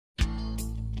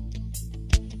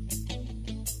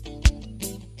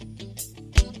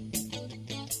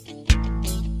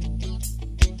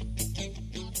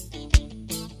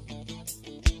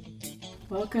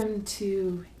Welcome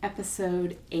to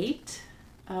episode 8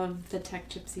 of the Tech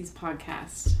Gypsies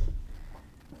podcast.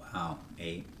 Wow,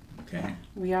 8. Okay.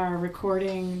 We are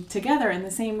recording together in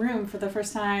the same room for the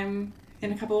first time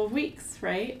in a couple of weeks,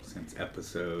 right? Since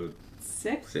episode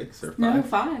 6? 6 or 5? No,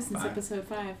 5, since 5. episode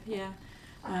 5, yeah.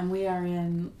 We are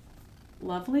in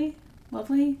lovely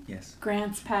Yes.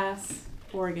 Grants Pass,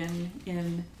 Oregon,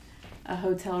 in a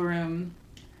hotel room.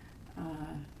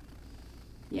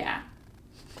 Yeah.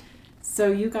 So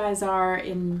you guys are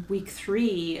in week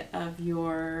 3 of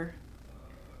your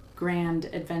grand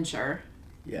adventure.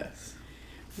 Yes.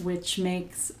 Which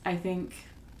makes, I think,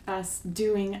 us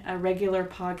doing a regular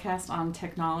podcast on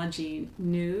technology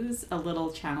news a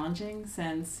little challenging,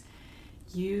 since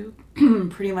you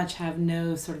pretty much have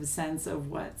no sort of sense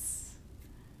of what's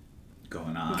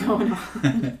going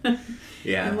on.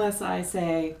 Yeah. Unless I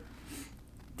say,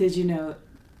 did you know,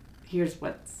 here's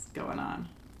what's going on.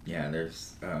 Yeah,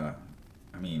 there's,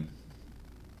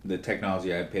 the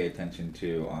technology I pay attention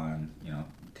to on,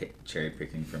 cherry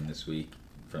picking from this week,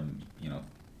 from,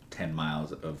 10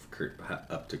 miles of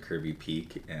up to Kirby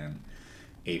Peak and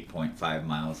 8.5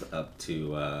 miles up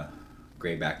to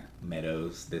Grayback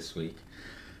Meadows this week,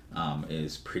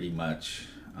 is pretty much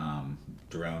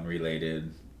drone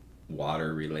related,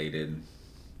 water related,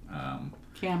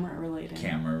 Camera related,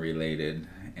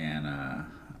 and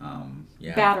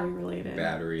battery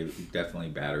related. Definitely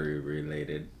battery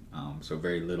related. So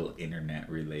very little internet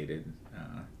related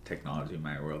technology in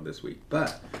my world this week.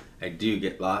 But I do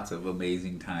get lots of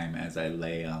amazing time as I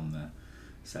lay on the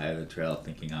side of the trail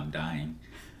thinking I'm dying,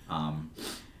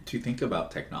 to think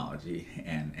about technology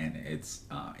and its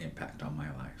impact on my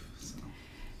life.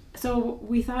 So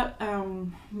we thought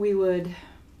we would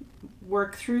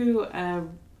work through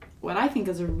what I think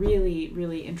is a really,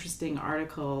 really interesting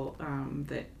article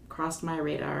that crossed my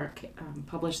radar,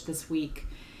 published this week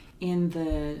in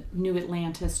the New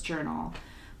Atlantis Journal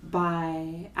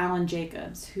by Alan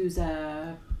Jacobs, who's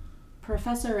a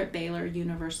professor at Baylor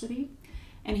University.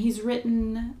 And he's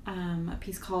written a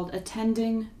piece called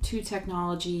Attending to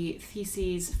Technology,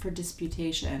 Theses for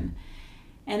Disputation.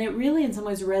 And it really, in some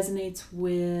ways, resonates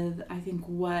with, I think,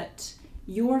 what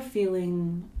you're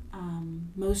feeling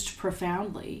most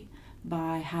profoundly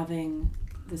by having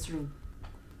this sort of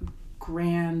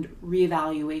grand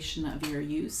reevaluation of your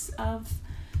use of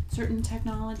certain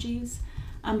technologies.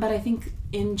 But I think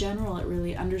in general it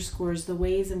really underscores the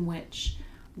ways in which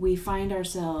we find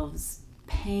ourselves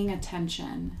paying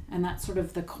attention, and that's sort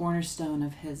of the cornerstone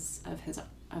of his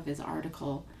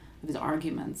article, of his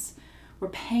arguments. We're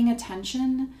paying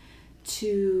attention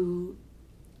to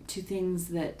things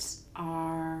that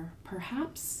are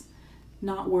perhaps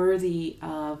not worthy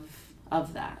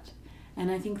of that. And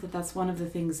I think that that's one of the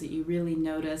things that you really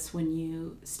notice when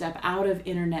you step out of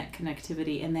internet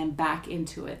connectivity and then back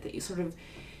into it, that you sort of,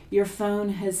 your phone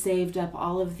has saved up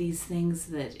all of these things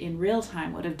that in real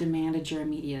time would have demanded your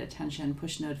immediate attention: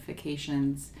 push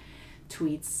notifications,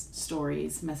 tweets,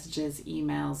 stories, messages,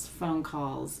 emails, phone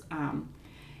calls.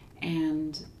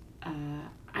 And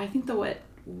I think that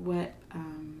what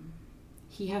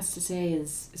he has to say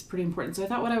is pretty important. So I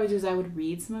thought what I would do is I would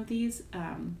read some of these.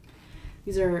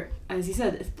 These are, as he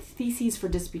said, theses for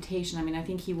disputation. I mean, I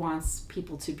think he wants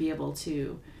people to be able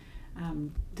to,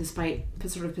 despite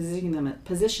sort of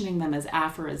positioning them as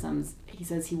aphorisms, he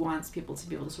says he wants people to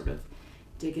be able to sort of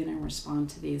dig in and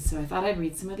respond to these. So I thought I'd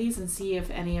read some of these and see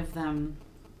if any of them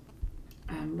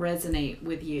resonate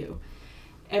with you.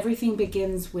 Everything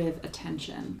begins with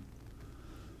attention.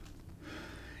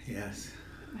 Yes.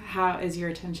 How is your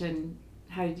attention?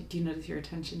 How do you notice your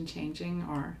attention changing?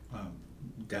 Or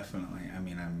definitely. I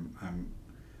mean,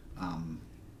 I'm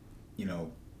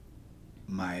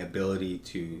my ability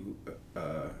to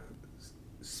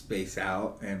space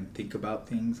out and think about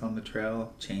things on the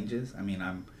trail changes. I mean,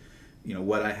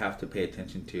 what I have to pay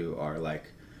attention to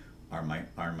are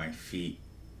my feet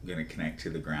gonna connect to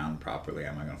the ground properly?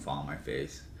 Am I gonna fall on my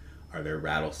face? Are there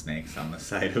rattlesnakes on the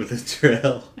side of the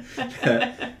trail?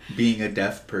 Being a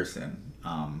deaf person,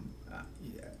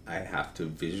 I have to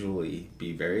visually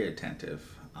be very attentive,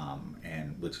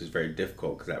 and which is very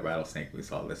difficult because that rattlesnake we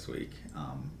saw this week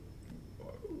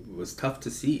was tough to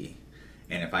see,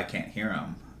 and if I can't hear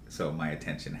them, so my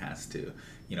attention has to,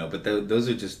 But those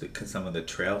are just some of the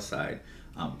trail side,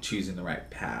 choosing the right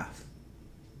path.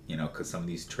 Because some of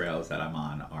these trails that I'm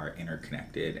on are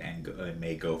interconnected and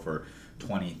may go for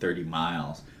 20, 30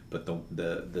 miles, but the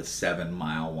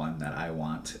 7-mile one that I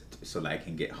want so that I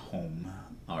can get home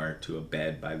or to a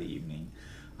bed by the evening.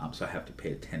 So I have to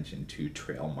pay attention to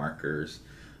trail markers,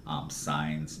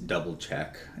 signs, double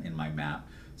check in my map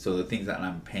So the things that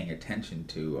I'm paying attention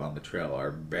to on the trail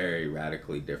are very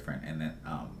radically different, and then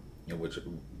which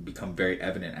become very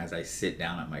evident as I sit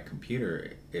down at my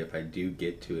computer. If I do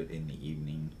get to it in the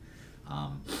evening,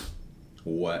 um,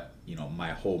 what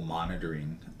my whole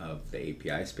monitoring of the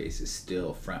API space is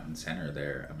still front and center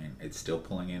there. I mean, it's still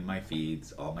pulling in my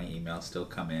feeds, all my emails still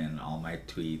come in, all my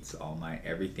tweets, all my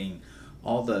everything,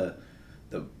 all the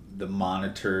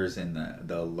monitors and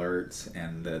the alerts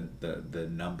and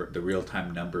the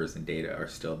real-time numbers and data are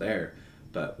still there.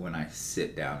 But when I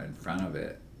sit down in front of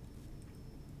it,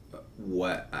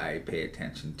 what I pay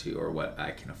attention to, or what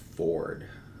I can afford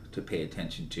to pay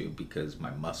attention to, because my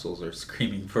muscles are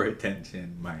screaming for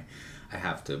attention. I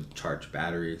have to charge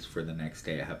batteries for the next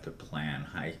day. I have to plan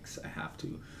hikes. I have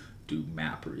to do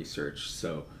map research.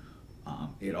 So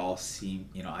it all seemed,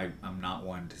 I'm not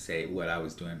one to say what I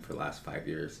was doing for the last 5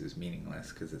 years is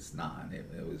meaningless, because it's not.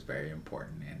 It was very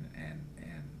important, and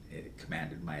it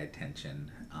commanded my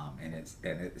attention, and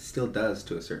it still does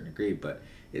to a certain degree. But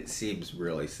it seems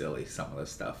really silly, some of the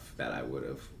stuff that I would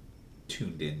have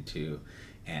tuned into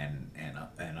and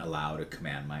allow to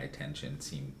command my attention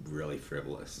seem really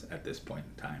frivolous at this point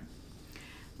in time.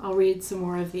 I'll read some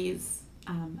more of these.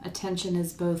 Attention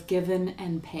is both given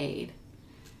and paid.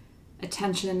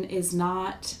 Attention is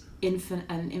not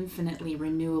an infinitely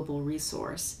renewable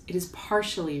resource. It is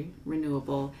partially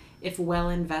renewable if well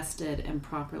invested and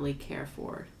properly cared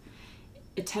for.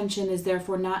 Attention is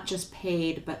therefore not just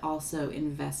paid, but also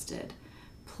invested.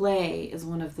 Play is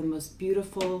one of the most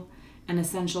beautiful and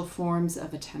essential forms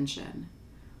of attention.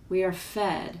 We are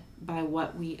fed by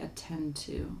what we attend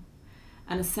to.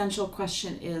 An essential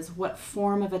question is, what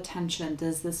form of attention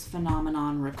does this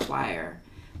phenomenon require?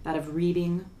 That of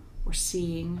reading or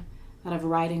seeing, that of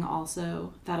writing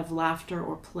also, that of laughter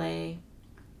or play,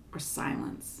 or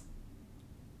silence.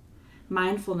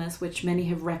 Mindfulness, which many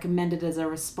have recommended as a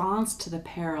response to the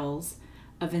perils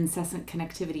of incessant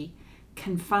connectivity,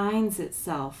 confines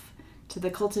itself to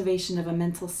the cultivation of a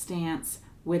mental stance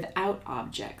without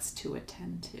objects to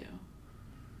attend to.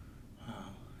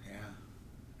 Wow, yeah,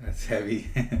 that's heavy.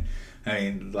 I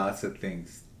mean, lots of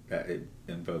things, it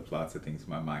invoked lots of things in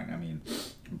my mind. I mean,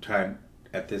 I'm trying,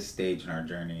 at this stage in our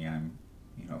journey, I'm,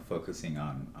 focusing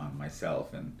on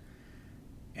myself,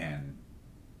 and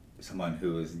someone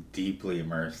who is deeply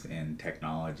immersed in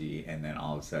technology, and then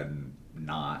all of a sudden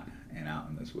not, and out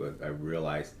in this woods, I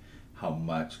realized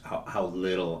how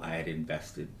little I had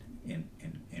invested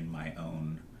in my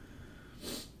own.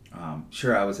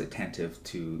 Sure, I was attentive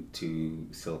to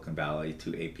Silicon Valley,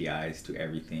 to APIs, to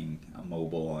everything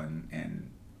mobile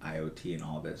and IoT and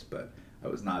all this, but I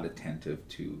was not attentive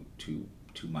to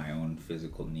my own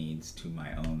physical needs, to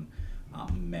my own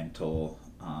mental,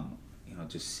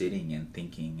 just sitting and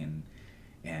thinking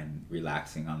and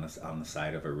relaxing on the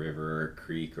side of a river or a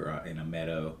creek or in a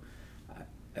meadow.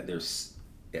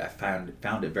 I found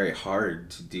it very hard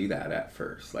to do that at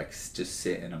first, like just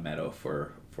sit in a meadow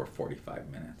for 45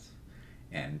 minutes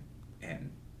and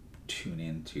tune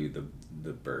into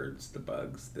the birds, the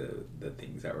bugs, the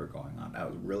things that were going on. That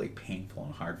was really painful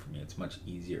and hard for me. It's much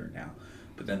easier now.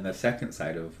 But then the second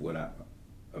side of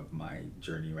of my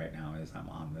journey right now is I'm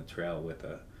on the trail with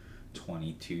a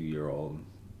 22-year-old,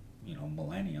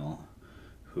 millennial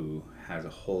who has a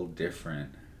whole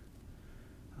different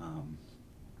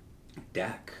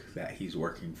deck that he's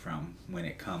working from when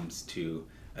it comes to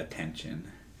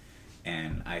attention.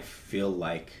 And I feel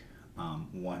like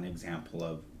one example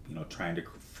of trying to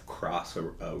cross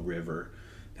a river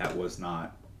that was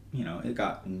not, it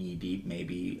got knee deep,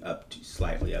 maybe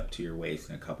slightly up to your waist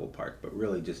in a couple parts, but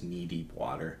really just knee deep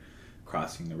water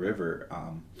crossing the river.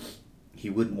 He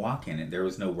wouldn't walk in it. There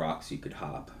was no rocks you could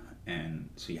hop, and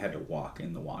so you had to walk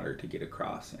in the water to get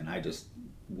across. And I just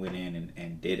went in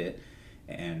and did it,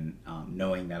 and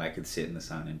knowing that I could sit in the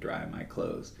sun and dry my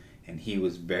clothes. And he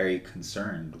was very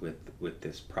concerned with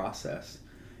this process,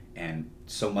 and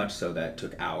so much so that it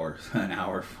took an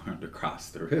hour for him to cross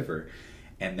the river.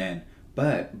 And then,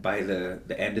 but by the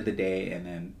end of the day, and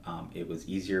then it was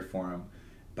easier for him.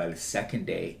 By the second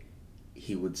day,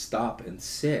 he would stop and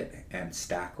sit and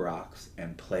stack rocks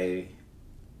and play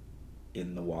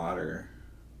in the water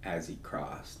as he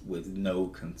crossed with no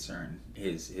concern.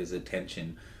 His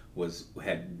attention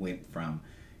went from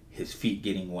his feet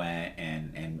getting wet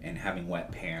and having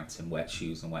wet pants and wet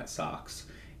shoes and wet socks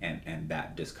and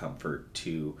that discomfort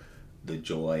to the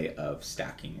joy of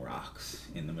stacking rocks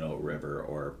in the middle of a river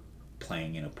or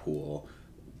playing in a pool,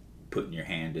 putting your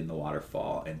hand in the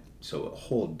waterfall. And so a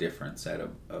whole different set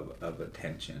of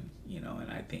attention,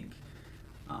 and I think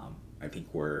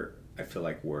I feel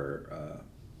like we're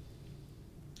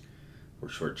we're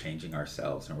shortchanging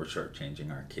ourselves, and we're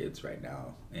shortchanging our kids right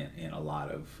now in a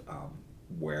lot of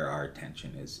where our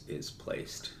attention is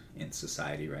placed in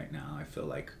society right now. I feel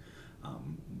like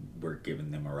we're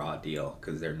giving them a raw deal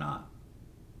because they're not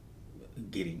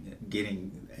getting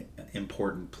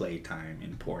important play time,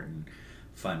 important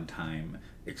fun time,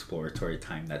 exploratory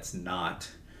time that's not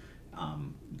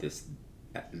this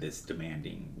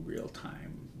demanding real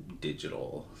time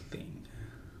digital thing.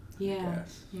 Yeah.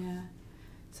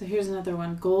 So here's another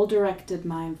one: goal-directed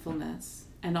mindfulness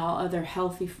and all other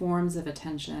healthy forms of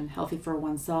attention, healthy for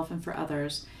oneself and for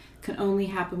others, can only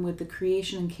happen with the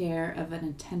creation and care of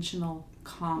an attentional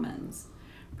commons.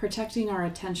 Protecting our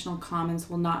attentional commons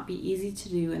will not be easy to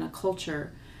do in a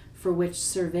culture for which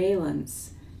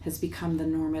surveillance has become the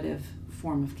normative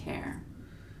form of care.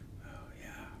 Oh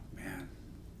yeah, man.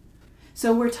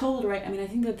 So we're told, right? I mean, I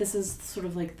think that this is sort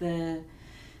of like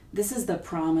this is the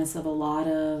promise of a lot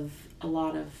of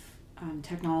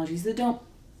technologies that don't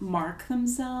market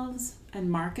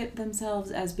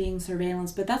themselves as being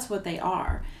surveillance, but that's what they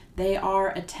are. They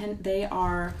are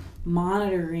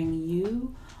monitoring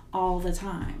you all the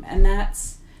time, and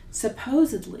that's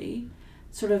supposedly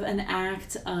sort of an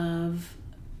act of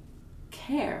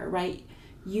care, right?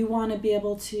 You want to be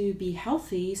able to be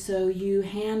healthy, so you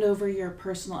hand over your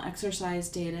personal exercise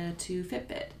data to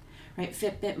Fitbit, right?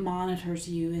 Fitbit monitors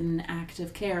you in an act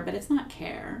of care, but it's not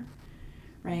care,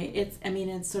 right?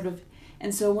 It's sort of,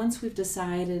 and so once we've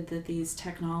decided that these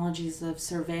technologies of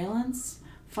surveillance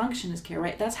function as care,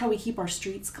 right? That's how we keep our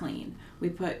streets clean. We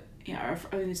put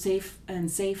safe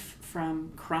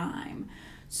from crime,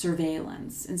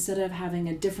 surveillance, instead of having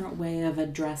a different way of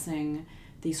addressing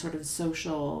these sort of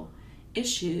social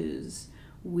issues.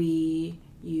 We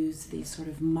use these sort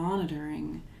of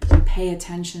monitoring to pay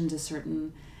attention to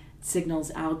certain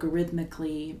signals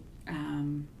algorithmically,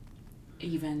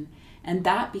 even, and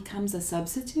that becomes a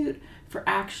substitute for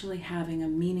actually having a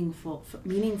meaningful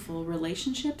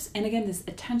relationships. And again, this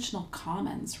attentional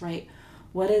commons, right?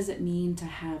 What does it mean to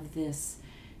have this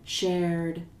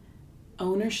shared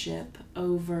ownership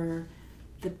over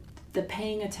the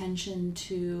paying attention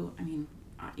to, I mean,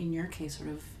 in your case, sort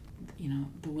of,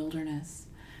 the wilderness,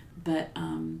 but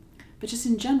just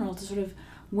in general, to sort of,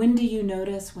 when do you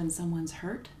notice when someone's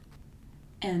hurt?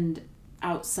 And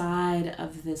outside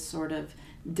of this sort of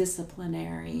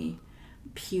disciplinary,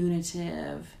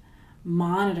 punitive,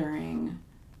 monitoring,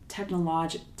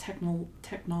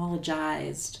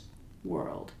 technologized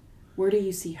world, where do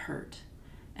you see hurt?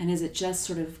 And is it just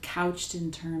sort of couched in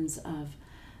terms of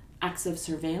acts of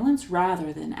surveillance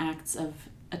rather than acts of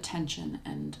attention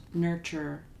and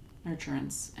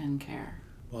nurturance and care?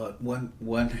 Well, one,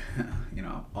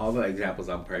 all the examples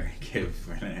I'm probably going to give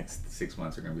for the next 6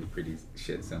 months are going to be pretty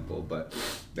shit simple, but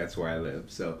that's where I live.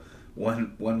 So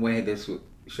one way this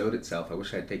showed itself, I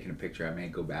wish I had taken a picture, I may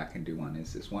go back and do one,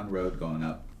 is this one road going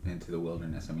up into the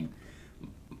wilderness. I mean,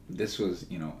 this was,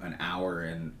 an hour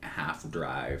and a half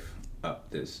drive up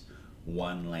this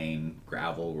one lane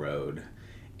gravel road,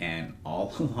 and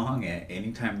all along it,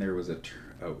 anytime there was a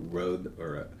road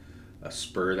or a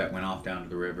spur that went off down to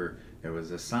the river, there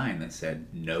was a sign that said,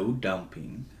 "No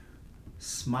dumping,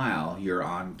 smile, you're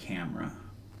on camera."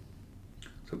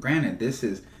 So granted, this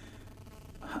is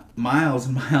miles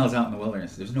and miles out in the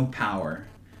wilderness. There's no power.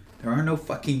 There are no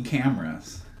fucking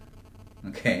cameras.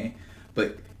 Okay?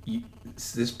 But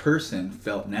this person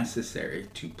felt necessary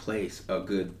to place a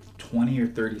good 20 or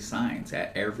 30 signs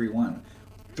at every one,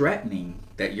 threatening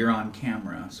that you're on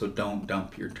camera, so don't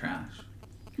dump your trash.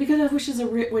 Because which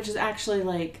is actually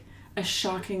like a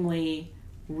shockingly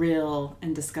real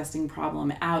and disgusting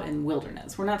problem out in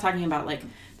wilderness. We're not talking about like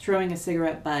throwing a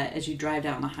cigarette butt as you drive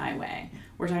down the highway.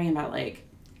 We're talking about like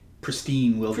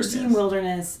pristine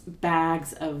wilderness,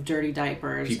 bags of dirty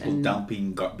diapers, people and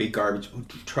dumping big garbage,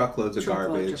 truckloads of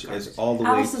garbage, as all the way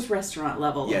Alice's restaurant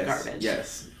level of garbage.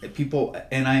 Yes, people,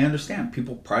 and I understand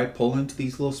people probably pull into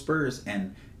these little spurs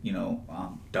and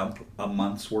dump a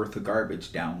month's worth of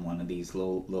garbage down one of these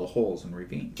little holes and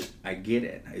ravines. I get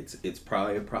it. It's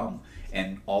probably a problem,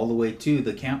 and all the way to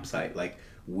the campsite, like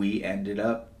we ended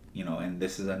up. And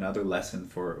this is another lesson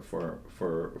for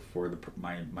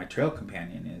my trail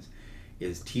companion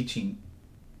is teaching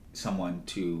someone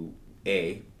to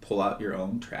pull out your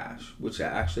own trash, which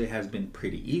actually has been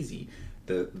pretty easy.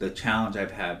 The challenge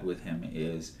I've had with him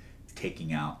is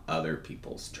taking out other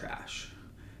people's trash.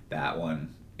 That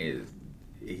one is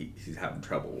he's having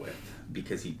trouble with,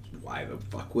 because why the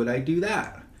fuck would I do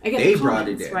that? They brought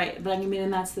it in. Right, but I mean,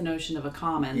 and that's the notion of a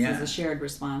commons, as a shared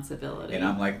responsibility. And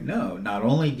I'm like, no, not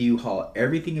only do you haul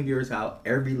everything of yours out,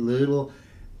 every little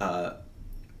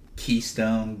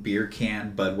Keystone beer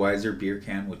can, Budweiser beer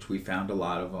can, which we found a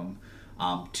lot of them,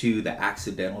 to the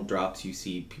accidental drops. You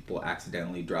see people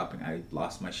accidentally dropping. I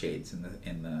lost my shades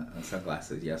in the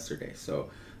sunglasses yesterday,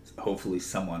 so hopefully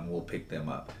someone will pick them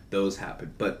up. Those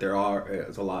happen, but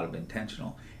there's a lot of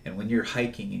intentional. And when you're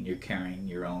hiking and you're carrying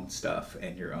your own stuff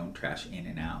and your own trash in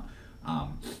and out,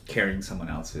 carrying someone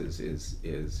else's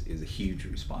is a huge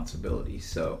responsibility.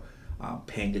 So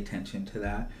paying attention to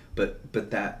that,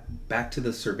 but that back to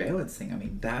the surveillance thing. I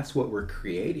mean, that's what we're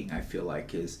creating. I feel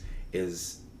like is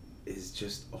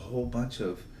just a whole bunch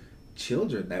of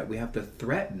children that we have to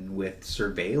threaten with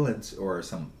surveillance or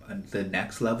the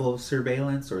next level of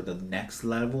surveillance or the next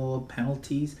level of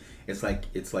penalties. It's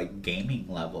like gaming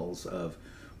levels of,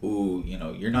 ooh,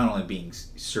 you're not only being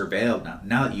surveilled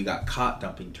now that you got caught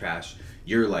dumping trash,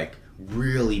 you're like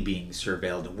really being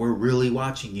surveilled and we're really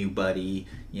watching you, buddy.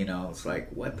 It's like,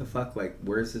 what the fuck? Like,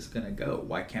 where's this gonna go?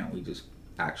 Why can't we just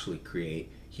actually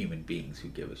create human beings who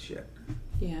give a shit?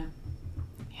 Yeah.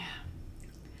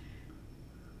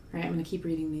 Right, I'm going to keep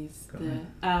reading these.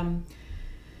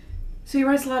 So he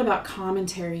writes a lot about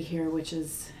commentary here, which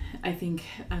is, I think,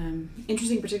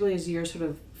 interesting, particularly as you're sort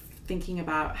of thinking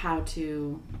about how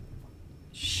to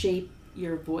shape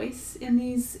your voice in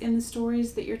the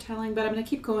stories that you're telling. But I'm going to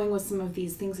keep going with some of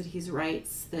these things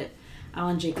that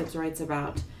Alan Jacobs writes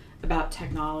about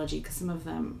technology, because some of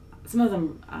them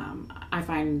I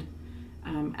find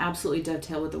absolutely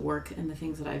dovetail with the work and the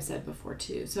things that I've said before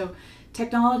too. So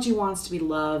technology wants to be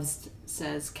loved,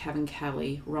 says Kevin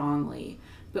Kelly, wrongly,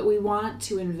 but we want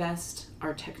to invest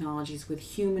our technologies with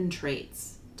human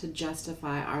traits to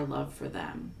justify our love for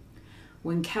them.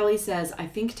 When Kelly says, I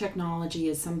think technology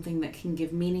is something that can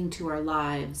give meaning to our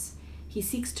lives, he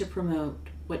seeks to promote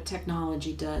what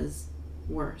technology does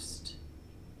worst.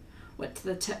 What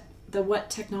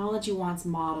technology wants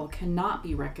model cannot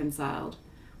be reconciled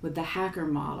with the hacker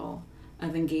model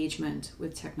of engagement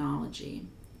with technology.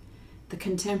 The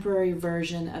contemporary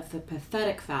version of the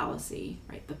pathetic fallacy,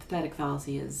 right? The pathetic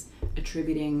fallacy is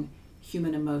attributing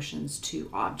human emotions to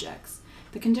objects.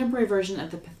 The contemporary version of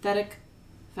the pathetic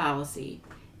fallacy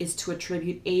is to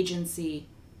attribute agency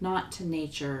not to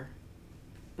nature,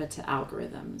 but to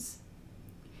algorithms.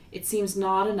 It seems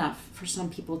not enough for some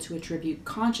people to attribute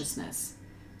consciousness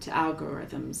to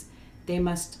algorithms. They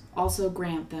must also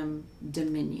grant them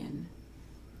dominion.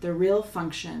 The real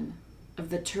function of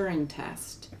the Turing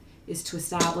test is to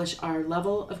establish our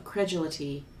level of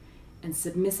credulity and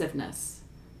submissiveness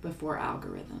before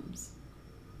algorithms.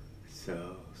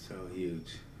 So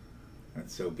huge.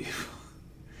 That's so beautiful.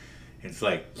 It's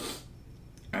like,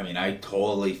 I mean, I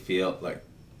totally feel like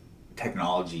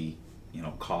technology,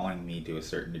 calling me to a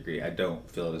certain degree. I don't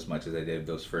feel it as much as I did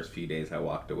those first few days I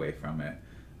walked away from it.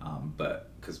 But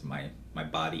because my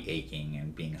body aching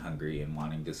and being hungry and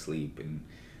wanting to sleep, and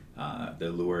the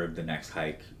lure of the next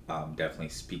hike definitely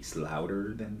speaks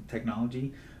louder than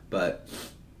technology. But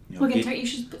you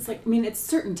should. It's like, I mean, it's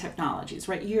certain technologies,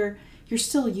 right? You're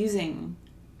still using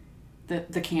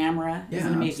the camera. Yeah,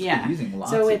 I'm still using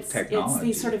lots of technology. It's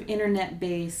these sort of internet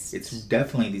based. It's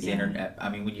definitely these internet. I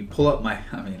mean, when you pull up my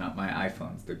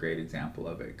iPhone's the great example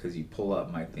of it, because you pull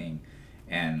up my thing,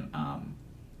 and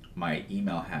my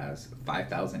email has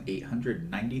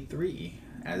 5,893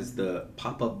 as the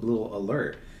pop-up little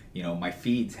alert. My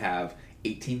feeds have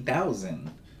 18,000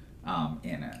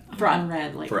 in it. For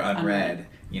unread.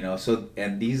 So,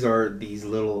 and these are these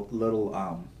little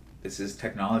this is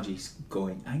technology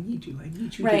going, I need you.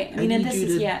 Right.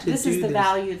 This is the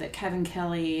value that Kevin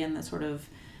Kelly and the sort of,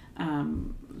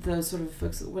 those sort of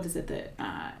folks, what is it that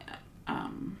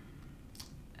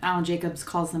Alan Jacobs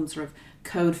calls them, sort of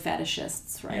code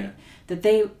fetishists, right? Yeah.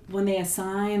 That when they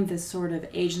assign this sort of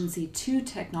agency to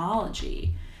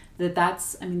technology,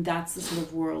 that's the sort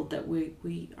of world that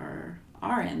we are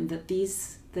in, that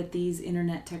these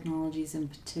internet technologies in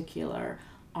particular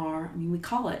are, we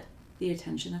call it the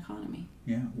attention economy.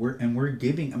 Yeah, we're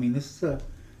giving. This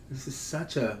is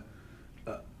such a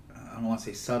I don't want to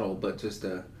say subtle, but just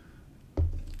a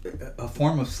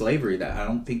form of slavery that I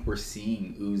don't think we're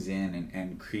seeing ooze in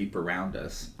and creep around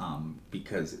us.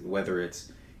 Because whether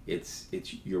it's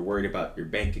you're worried about your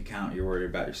bank account, you're worried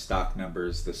about your stock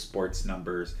numbers, the sports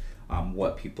numbers,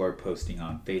 what people are posting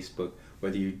on Facebook,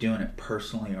 whether you're doing it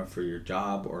personally or for your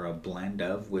job or a blend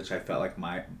of, which I felt like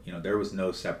there was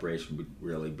no separation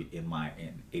really in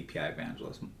API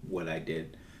evangelism, what I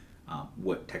did,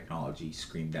 what technology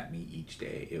screamed at me each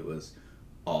day. It was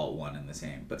all one and the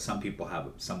same. But some people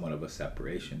have somewhat of a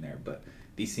separation there. But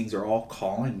these things are all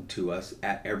calling to us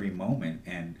at every moment,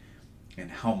 and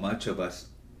how much of us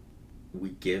we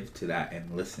give to that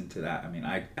and listen to that. I mean,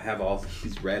 I have all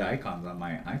these red icons on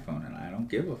my iPhone, and I don't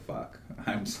give a fuck.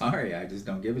 I'm sorry, I just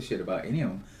don't give a shit about any of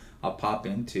them. I'll pop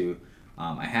into.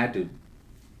 I had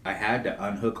to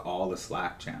unhook all the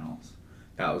Slack channels.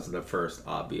 That was the first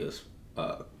obvious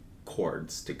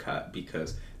cords to cut,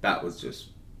 because that was just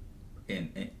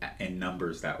in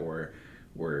numbers that were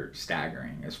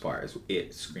staggering, as far as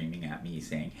it screaming at me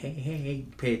saying, hey,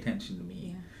 pay attention to me.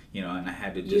 Yeah. You know, and I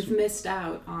had to just... You've missed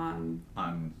out on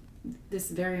this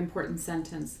very important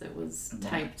sentence that was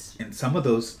typed. And some of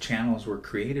those channels were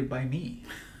created by me.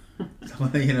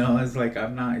 You know, it's like,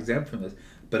 I'm not exempt from this.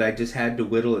 But I just had to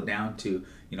whittle it down to,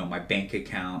 you know, my bank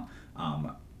account,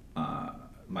 my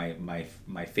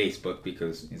Facebook,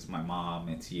 because it's my mom,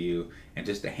 it's you, and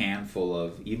just a handful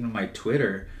of, even my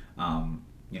Twitter,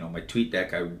 you know, my tweet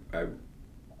deck, I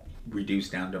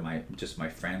reduced down to my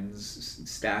friends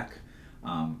stack.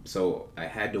 So I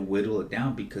had to whittle it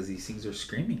down, because these things are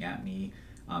screaming at me,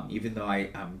 even though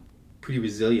I'm pretty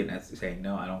resilient at saying,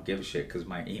 no, I don't give a shit, because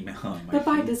my email and my But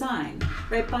by design,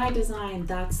 right? By design,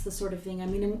 that's the sort of thing. I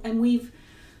mean, and we've,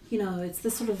 you know, it's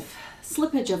this sort of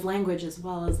slippage of language as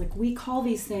well, as like, we call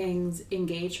these things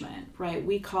engagement, right?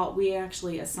 We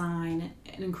actually assign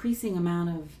an increasing amount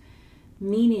of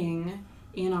meaning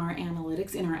in our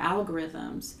analytics, in our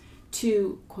algorithms,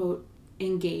 to, quote,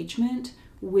 engagement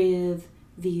with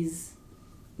these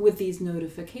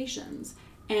notifications.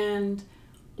 And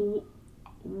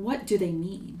what do they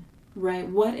mean, right?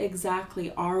 What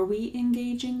exactly are we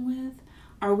engaging with?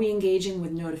 Are we engaging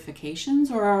with notifications,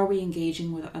 or are we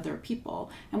engaging with other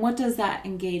people? And what does that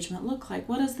engagement look like?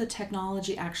 What does the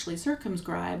technology actually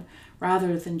circumscribe,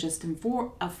 rather than just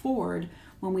afford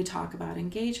when we talk about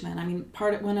engagement? I mean,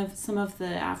 some of the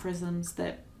aphorisms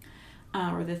that,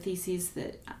 or the theses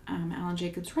that Alan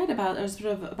Jacobs write about, are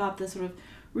sort of about this sort of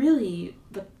really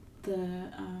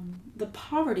the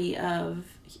poverty of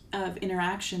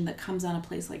interaction that comes on a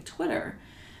place like Twitter,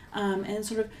 and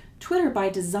sort of Twitter by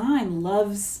design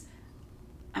loves,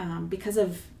 because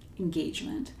of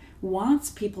engagement, wants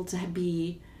people to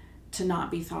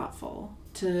not be thoughtful,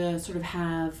 to sort of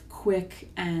have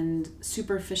quick and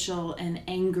superficial and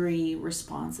angry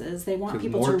responses. They want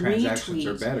people to retweet.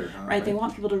 Are better, huh? Right? They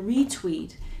want people to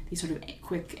retweet these sort of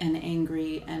quick and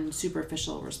angry and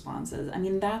superficial responses. I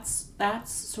mean, that's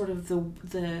sort of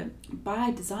the by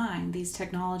design, these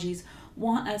technologies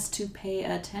want us to pay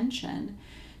attention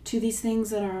to these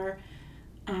things that are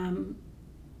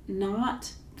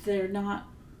they're not,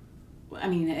 I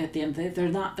mean, at the end of the day,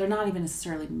 they're not even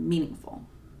necessarily meaningful.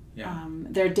 Yeah.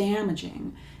 They're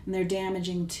damaging, and they're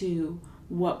damaging to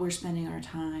what we're spending our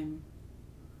time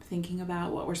thinking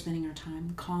about, what we're spending our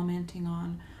time commenting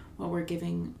on, what we're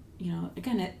giving, you know,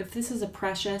 again, if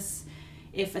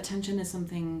attention is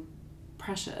something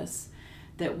precious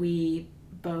that we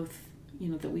both, you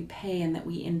know, that we pay and that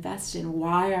we invest in,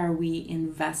 why are we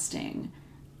investing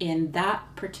in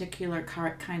that particular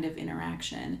kind of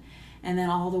interaction? And then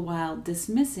all the while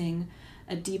dismissing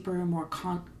a deeper, more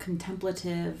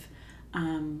contemplative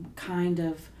kind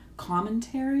of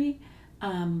commentary,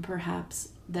 perhaps,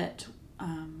 that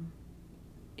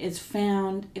is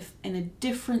found in a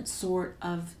different sort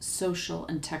of social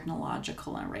and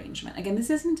technological arrangement. Again, this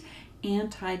isn't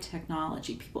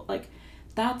anti-technology. People, like,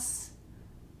 that's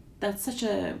such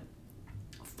a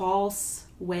false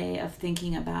way of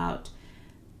thinking about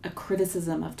a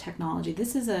criticism of technology.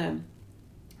 This is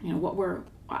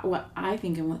what I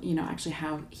think, and, you know, actually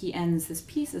how he ends this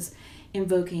piece is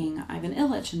invoking Ivan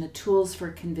Illich and the tools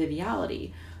for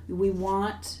conviviality. We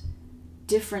want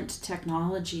different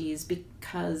technologies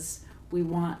because we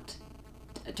want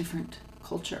a different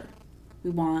culture. We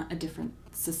want a different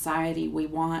society. We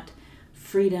want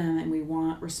freedom, and we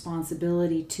want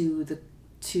responsibility to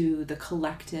the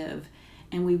collective,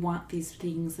 and we want these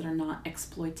things that are not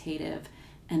exploitative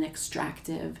and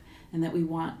extractive, and that we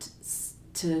want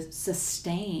to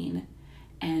sustain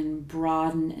and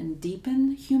broaden and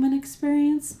deepen human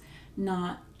experience,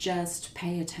 not just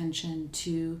pay attention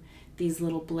to these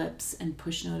little blips and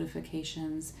push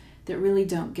notifications that really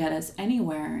don't get us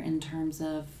anywhere in terms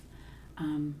of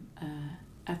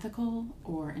ethical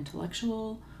or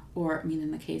intellectual, or, I mean,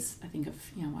 in the case, I think, of,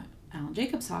 you know, what Alan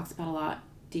Jacobs talks about a lot,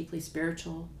 deeply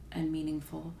spiritual and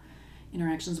meaningful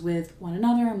interactions with one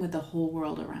another and with the whole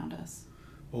world around us.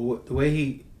 Well, the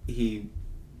way he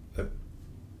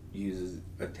uses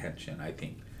attention, I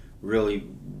think, really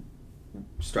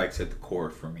strikes at the core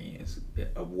for me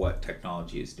of what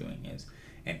technology is doing is,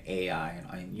 and AI,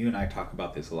 and you and I talk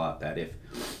about this a lot, that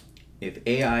if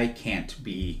AI can't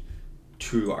be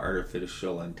true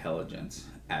artificial intelligence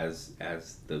as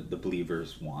the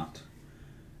believers want,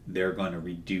 they're going to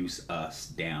reduce us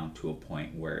down to a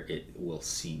point where it will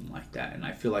seem like that. And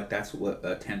I feel like that's what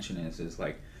attention is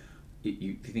like,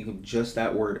 you think of just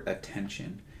that word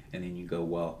attention, and then you go,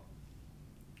 well,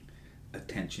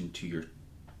 attention to your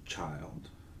child,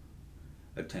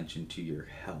 attention to your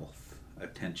health,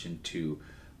 attention to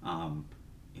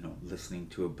listening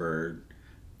to a bird,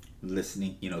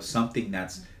 listening, something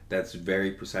that's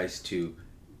very precise to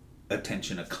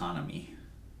attention economy,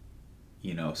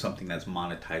 something that's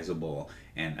monetizable,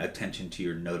 and attention to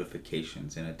your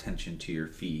notifications and attention to your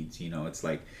feeds. It's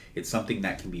like, it's something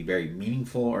that can be very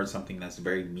meaningful or something that's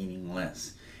very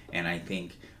meaningless. And I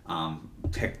think the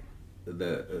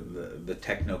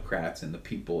technocrats and the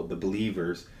people, the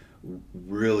believers,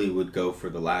 really would go for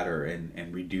the latter,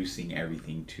 and reducing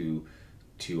everything to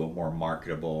a more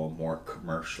marketable, more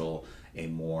commercial, a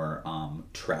more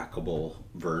trackable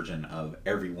version of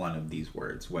every one of these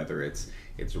words, whether it's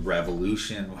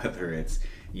revolution, whether it's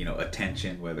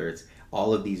attention, whether it's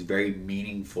all of these very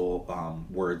meaningful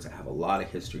words that have a lot of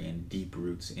history and deep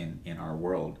roots in our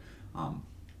world.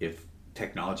 If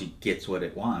technology gets what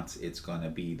it wants, it's going to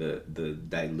be the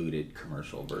diluted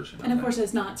commercial version of it. And of course,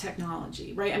 it's not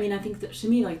technology, right? I mean, I think that, to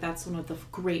me, like, that's one of the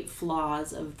great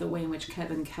flaws of the way in which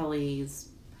Kevin Kelly's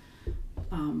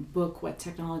book, What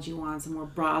Technology Wants, and more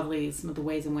broadly, some of the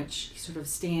ways in which he sort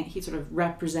of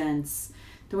represents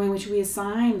the way in which we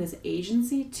assign this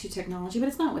agency to technology. But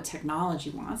it's not what technology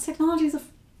wants. Technology is a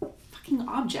fucking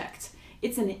object.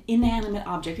 It's an inanimate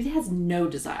object. It has no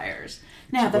desires.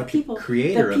 Now, the people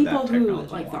who,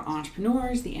 like the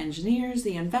entrepreneurs, the engineers,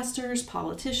 the investors,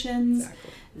 politicians,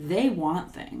 exactly, they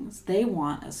want things. They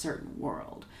want a certain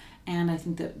world. And I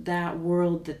think that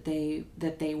world that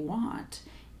they want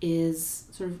is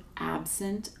sort of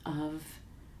absent of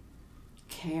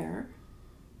care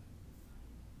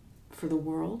for the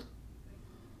world,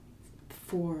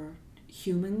 for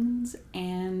humans,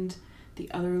 and the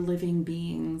other living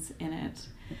beings in it.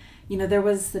 There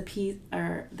was the piece,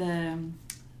 or the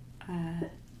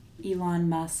Elon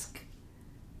Musk,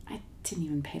 I didn't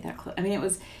even pay that close. I mean,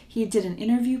 he did an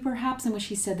interview perhaps in which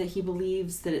he said that he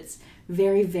believes that it's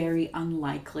very, very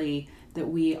unlikely that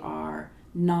we are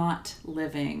not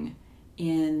living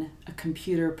in a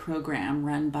computer program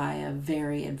run by a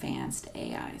very advanced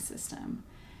AI system,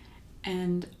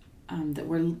 and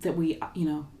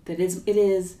it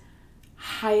is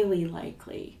highly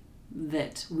likely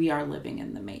that we are living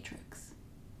in the Matrix.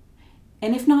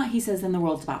 And if not, he says, then the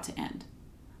world's about to end.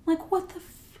 Like, what the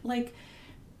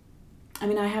I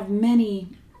mean, I have many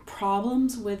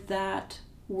problems with that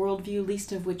worldview,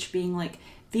 least of which being like,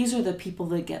 these are the people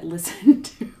that get listened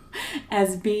to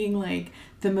as being like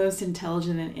the most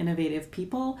intelligent and innovative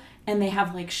people, and they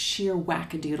have like sheer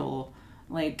wackadoodle,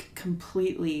 like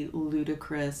completely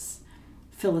ludicrous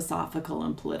philosophical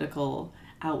and political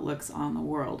outlooks on the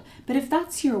world. But if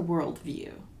that's your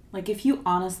worldview, like if you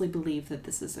honestly believe that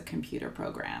this is a computer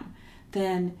program,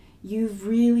 then you've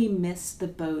really missed the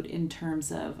boat in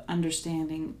terms of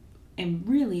understanding and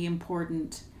really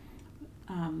important,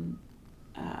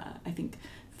 I think,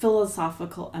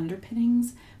 philosophical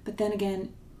underpinnings. But then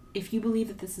again, if you believe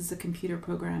that this is a computer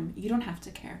program, you don't have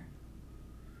to care.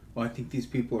 Well, I think these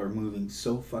people are moving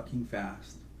so fucking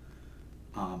fast.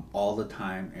 All the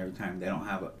time, every time. They don't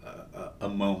have a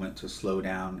moment to slow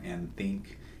down and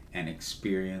think and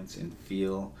experience and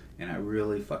feel. And I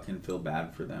really fucking feel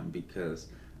bad for them because,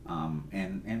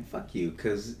 and fuck you,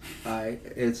 because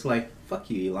it's like, fuck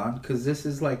you, Elon, because this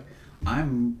is like,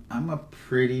 I'm a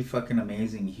pretty fucking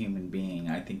amazing human being.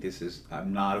 I think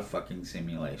I'm not a fucking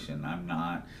simulation.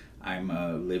 I'm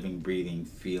a living, breathing,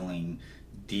 feeling,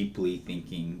 deeply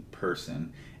thinking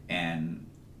person. And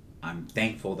I'm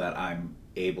thankful that I'm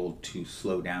able to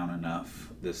slow down enough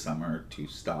this summer to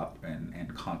stop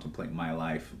and contemplate my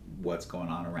life, what's going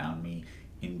on around me,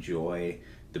 enjoy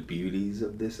the beauties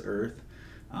of this earth,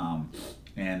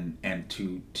 and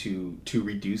to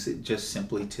reduce it just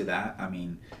simply to that. I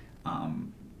mean,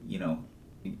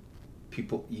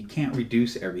 people, you can't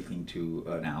reduce everything to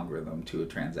an algorithm, to a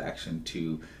transaction,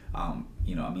 to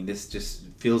this just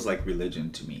feels like religion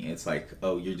to me. It's like,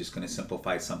 oh, you're just going to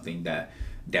simplify something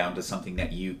down to something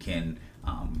that you can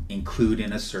include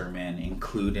in a sermon,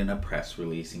 include in a press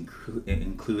release,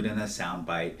 include in a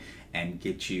soundbite, and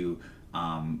get you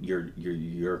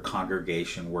your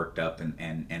congregation worked up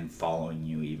and following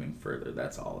you even further.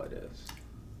 That's all it is.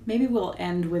 Maybe we'll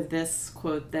end with this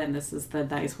quote then. This is the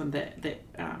nice one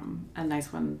a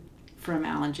nice one from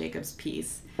Alan Jacobs'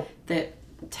 piece that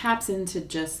taps into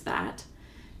just that,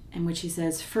 in which he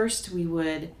says, first we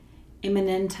would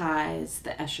immanentize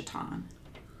the eschaton,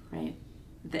 right?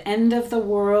 The end of the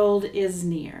world is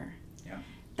near. Yeah.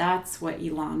 That's what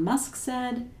Elon Musk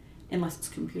said, unless it's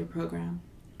a computer program.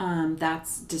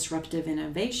 That's disruptive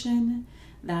innovation.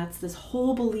 That's this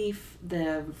whole belief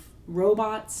the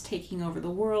robots taking over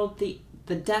the world, the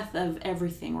death of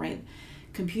everything, right?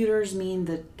 Computers mean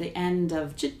the end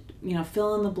of,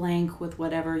 fill in the blank with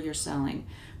whatever you're selling.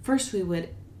 First, we would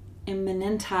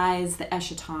immanentize the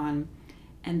eschaton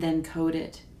and then code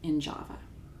it in Java.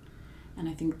 And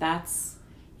I think that's,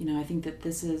 I think that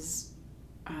this is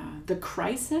the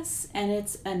crisis, and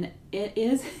it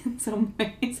is in some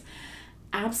ways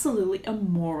absolutely a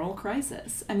moral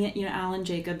crisis. I mean, Alan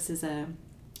Jacobs is a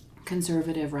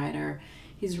conservative writer.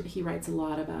 He writes a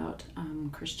lot about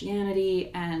Christianity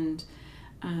and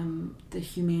the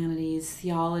humanities,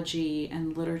 theology,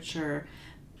 and literature.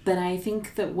 But I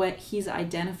think that what he's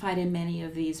identified in many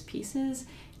of these pieces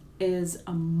is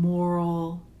a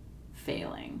moral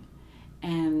failing,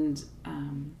 and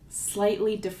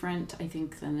slightly different, I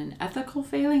think, than an ethical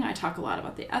failing. I talk a lot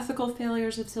about the ethical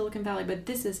failures of Silicon Valley, but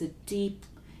this is a deep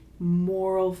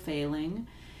moral failing,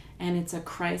 and it's a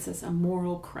crisis, a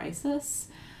moral crisis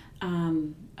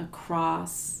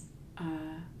across,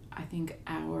 I think,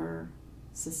 our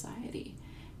society.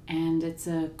 And it's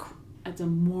a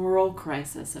moral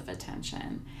crisis of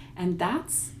attention, and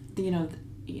that's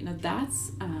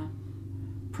that's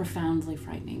profoundly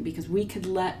frightening, because we could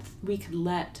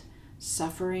let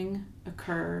suffering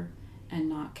occur and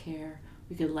not care.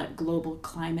 We could let global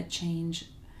climate change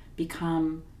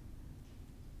become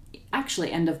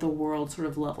actually end of the world sort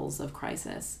of levels of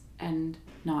crisis and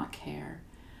not care.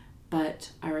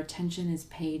 But our attention is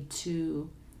paid to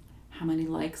how many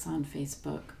likes on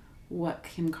Facebook, what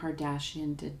Kim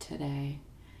Kardashian did today.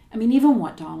 I mean, even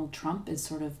what Donald Trump is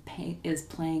sort of is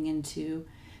playing into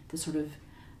the sort of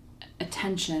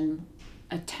attention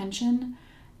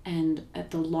and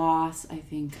at the loss, I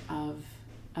think, of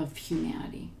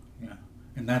humanity. Yeah,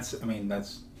 and that's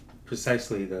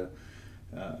precisely the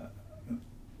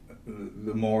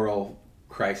moral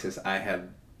crisis I had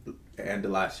end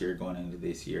of last year going into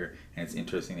this year. And it's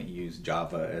interesting that you use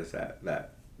Java as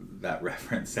that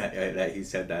reference that he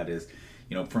said. That is,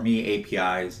 for me,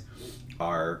 APIs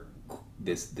are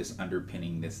this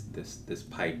underpinning, this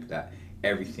pipe that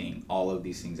everything, all of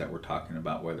these things that we're talking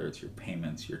about, whether it's your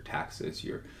payments, your taxes,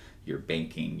 your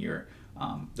banking, your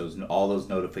all those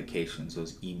notifications,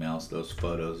 those emails, those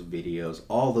photos, videos,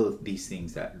 all these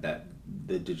things that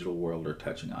the digital world are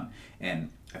touching on. And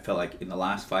I felt like in the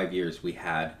last 5 years we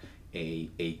had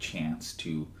a chance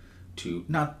to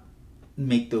not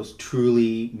make those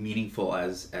truly meaningful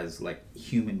as like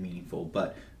human meaningful,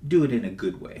 but do it in a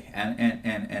good way and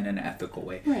an ethical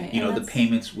way. Right. The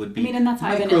payments would be and that's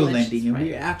micro lending, and right.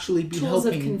 we actually be Tools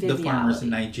helping the farmers in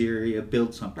Nigeria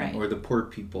build something, right. or the poor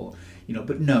people.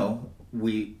 But no,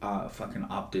 we fucking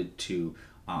opted to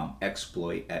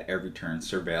exploit at every turn,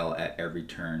 surveil at every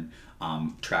turn,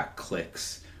 track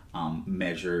clicks,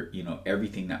 measure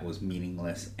everything that was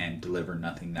meaningless and deliver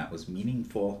nothing that was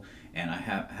meaningful. And I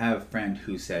have a friend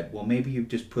who said, well, maybe you've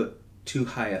just put too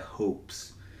high a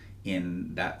hopes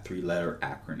in that 3-letter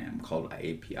acronym called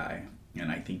API.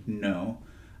 And I think, no,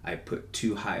 I put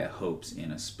too high a hopes in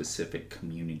a specific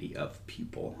community of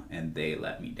people, and they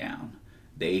let me down.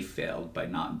 They failed by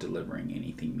not delivering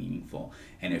anything meaningful.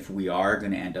 And if we are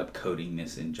going to end up coding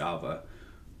this in Java,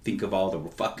 think of all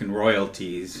the fucking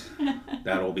royalties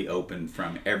that'll be open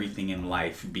from everything in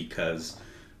life, because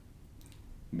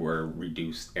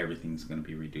everything's going to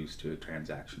be reduced to a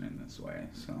transaction in this way.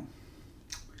 So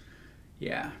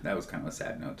yeah, that was kind of a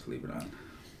sad note to leave it on.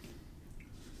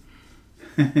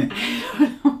 I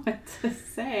don't know what to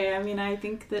say. I mean, I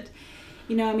think that,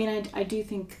 I do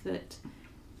think that,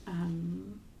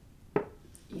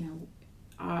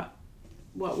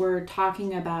 what we're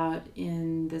talking about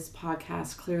in this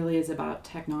podcast clearly is about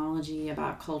technology,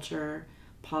 about culture,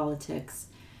 politics,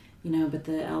 but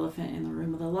the elephant in the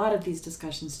room with a lot of these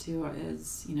discussions too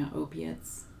is,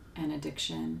 opiates and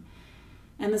addiction.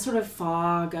 And the sort of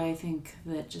fog, I think,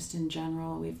 that just in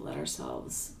general we've let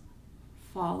ourselves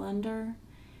fall under.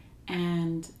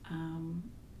 And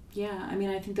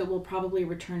I think that we'll probably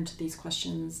return to these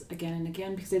questions again and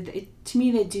again, because to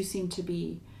me they do seem to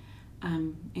be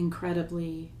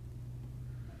incredibly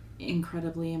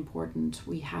important.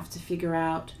 We have to figure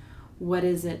out what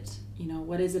is it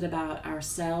about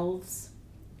ourselves,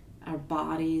 our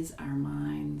bodies, our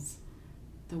minds,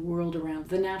 the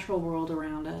natural world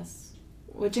around us,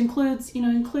 which includes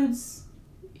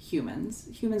humans.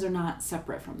 Humans are not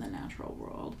separate from the natural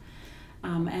world.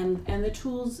 And the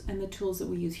tools that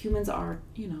we use. Humans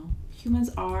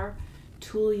are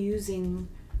tool using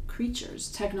creatures.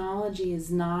 Technology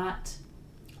is not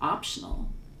optional.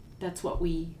 That's what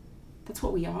we that's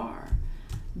what we are.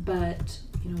 But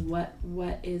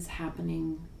what is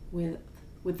happening with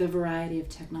the variety of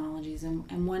technologies,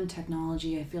 and one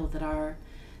technology I feel that our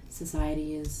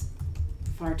society is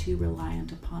far too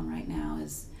reliant upon right now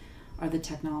are the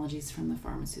technologies from the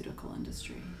pharmaceutical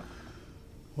industry.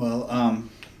 Well,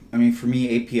 for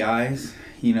me, APIs,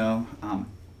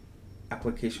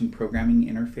 application programming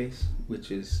interface,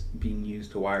 which is being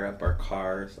used to wire up our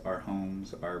cars, our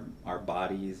homes, our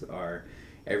bodies, our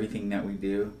everything that we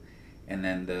do. And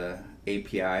then the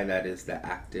API, that is the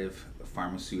active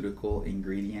pharmaceutical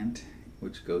ingredient,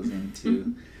 which goes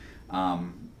into,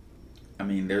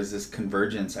 there's this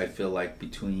convergence, I feel like,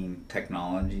 between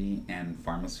technology and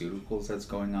pharmaceuticals that's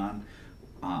going on,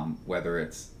 whether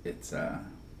it's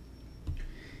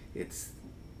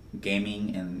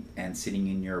gaming and sitting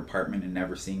in your apartment and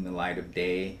never seeing the light of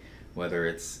day, whether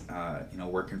it's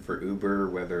working for Uber,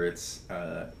 whether it's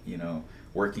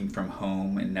working from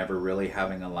home and never really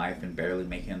having a life and barely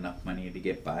making enough money to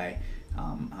get by.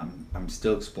 I'm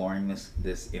still exploring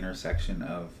this intersection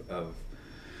of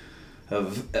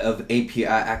API,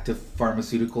 active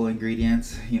pharmaceutical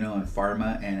ingredients, and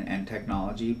pharma and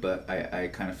technology, but I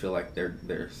kind of feel like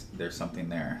there's something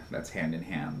there that's hand in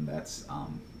hand, that's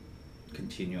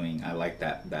continuing. I like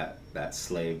that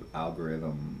slave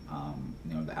algorithm,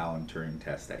 the Alan Turing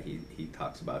test that he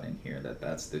talks about in here,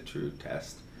 that's the true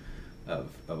test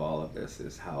of all of this,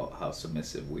 is how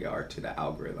submissive we are to the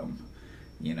algorithm,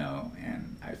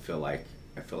 and I feel like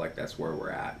that's where we're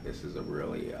at. This is a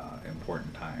really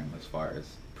important time as far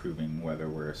as proving whether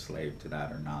we're a slave to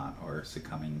that or not, or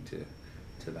succumbing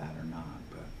to that or not.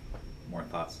 But more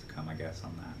thoughts to come, I guess,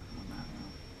 on that.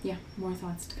 Yeah, more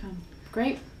thoughts to come.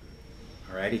 Great.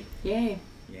 Alrighty. Yay.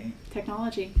 Yay.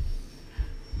 Technology.